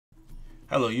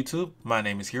Hello YouTube, my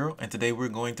name is Hero, and today we're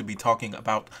going to be talking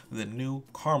about the new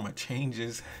karma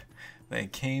changes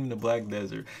that came to Black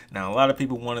Desert. Now, a lot of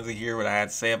people wanted to hear what I had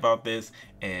to say about this,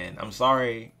 and I'm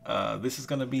sorry, this is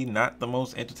going to be not the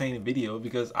most entertaining video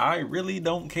because I really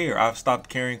don't care. I've stopped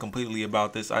caring completely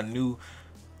about this. I knew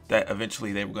that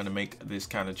eventually they were going to make this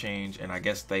kind of change, and I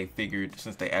guess they figured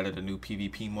since they added a new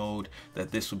PvP mode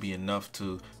that this would be enough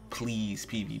to please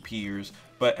PvPers.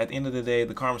 But at the end of the day,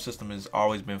 the karma system has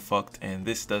always been fucked, and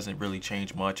this doesn't really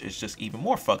change much. It's just even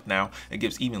more fucked now. It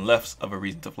gives even less of a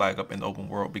reason to flag up in the open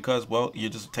world because, well, you're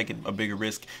just taking a bigger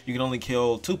risk. You can only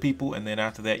kill 2 people, and then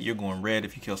after that, you're going red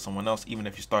if you kill someone else, even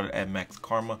if you started at max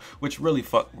karma, which really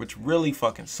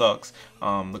fucking sucks.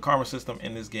 The karma system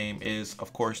in this game is,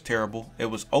 of course, terrible. It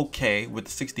was okay with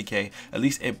the 60k. At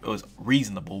least it was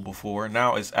reasonable before.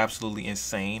 Now it's absolutely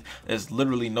insane. There's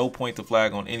literally no point to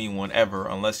flag on anyone ever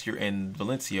unless you're in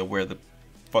Valencia, where the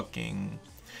fucking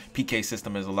PK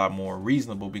system is a lot more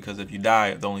reasonable, because if you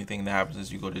die, the only thing that happens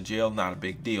is you go to jail. Not a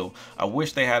big deal. I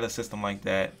wish they had a system like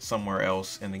that somewhere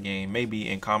else in the game. Maybe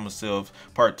in Common Civ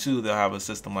Part 2 they'll have a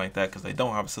system like that, because they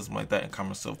don't have a system like that in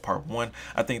Common Civ Part 1.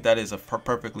 I think that is a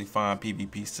perfectly fine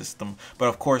PvP system, but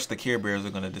of course the Care Bears are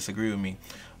going to disagree with me.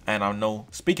 And I know,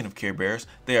 speaking of Care Bears,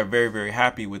 they are very, very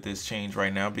happy with this change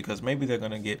right now, because maybe they're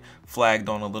going to get flagged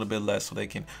on a little bit less so they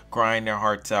can grind their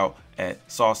hearts out at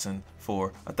saucing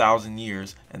for 1,000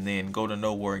 years and then go to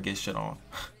nowhere and get shit on.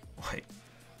 Like,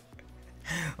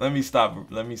 let me stop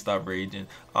raging.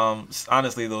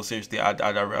 Honestly though, seriously,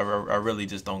 I really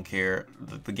just don't care.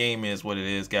 The game is what it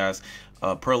is, guys.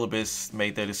 Pearl Abyss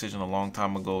made their decision a long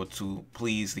time ago to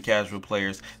please the casual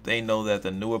players. They know that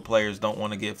the newer players don't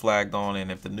want to get flagged on,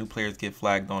 and if the new players get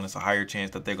flagged on, it's a higher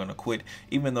chance that they're going to quit,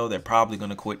 even though they're probably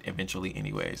going to quit eventually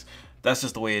anyways. That's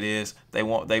just the way it is.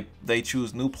 They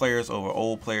choose new players over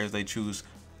old players. They choose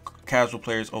casual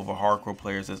players over hardcore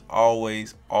players. It's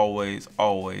always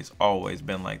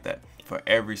been like that for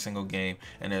every single game,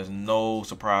 and there's no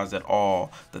surprise at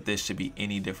all that this should be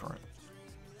any different.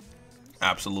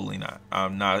 Absolutely not.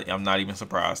 I'm not even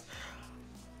surprised.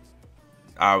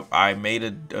 I made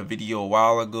a video a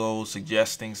while ago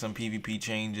suggesting some PvP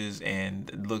changes, and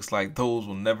it looks like those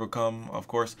will never come. Of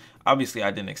course, obviously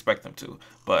I didn't expect them to,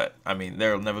 but I mean,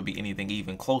 there'll never be anything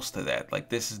even close to that. Like,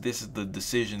 this is the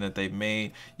decision that they've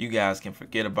made. You guys can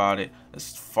forget about it.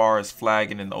 As far as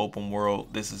flagging in the open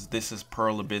world, this is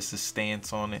Pearl Abyss's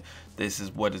stance on it. This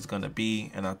is what it's gonna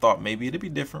be, and I thought maybe it'd be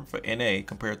different for NA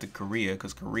compared to Korea,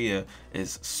 because Korea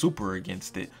is super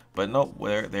against it. But no,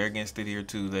 they're against it here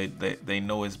too. They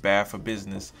know it's bad for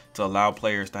business to allow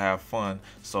players to have fun.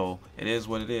 So it is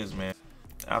what it is, man.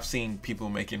 I've seen people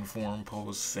making forum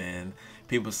posts and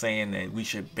people saying that we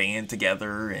should band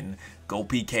together and go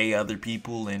PK other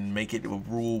people and make it a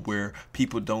rule where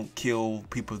people don't kill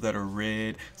people that are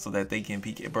red so that they can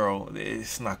PK. Bro,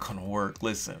 it's not gonna work.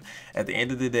 Listen, at the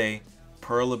end of the day,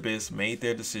 Pearl Abyss made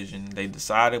their decision. They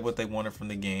decided what they wanted from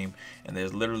the game, and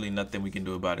there's literally nothing we can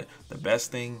do about it. The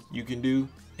best thing you can do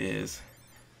is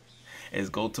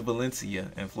go to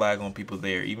Valencia and flag on people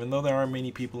there. Even though there aren't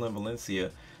many people in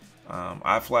Valencia,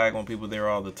 I flag on people there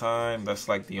all the time. That's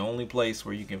like the only place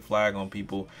where you can flag on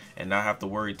people and not have to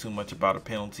worry too much about a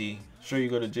penalty. Sure, you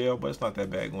go to jail, but it's not that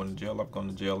bad going to jail. I've gone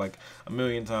to jail like a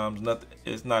million times.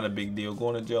 It's not a big deal.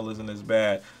 Going to jail isn't as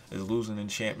bad as losing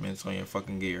enchantments on your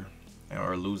fucking gear,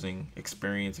 or losing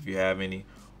experience if you have any,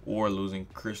 or losing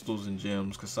crystals and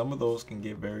gems, because some of those can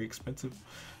get very expensive,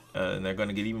 and they're going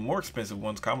to get even more expensive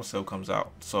once Common Civ comes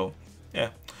out. So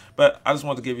yeah, but I just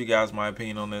want to give you guys my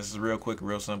opinion on this. It's real quick,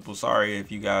 real simple. Sorry if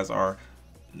you guys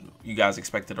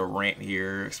expected a rant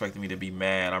here, expecting me to be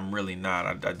mad. I'm really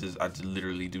not. I just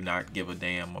literally do not give a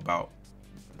damn about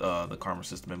the karma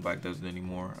system in Black Desert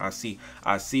anymore. I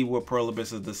see what Pearl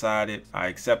Abyss has decided. I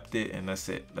accept it, and that's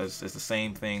it. It's the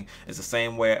same thing. It's the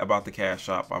same way about the cash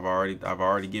shop. I've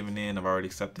already given in. I've already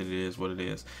accepted it is what it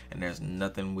is, and there's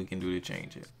nothing we can do to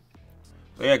change it.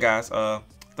 So yeah, guys.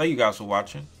 Thank you guys for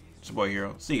watching. It's your boy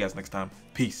Hero. See you guys next time.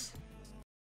 Peace.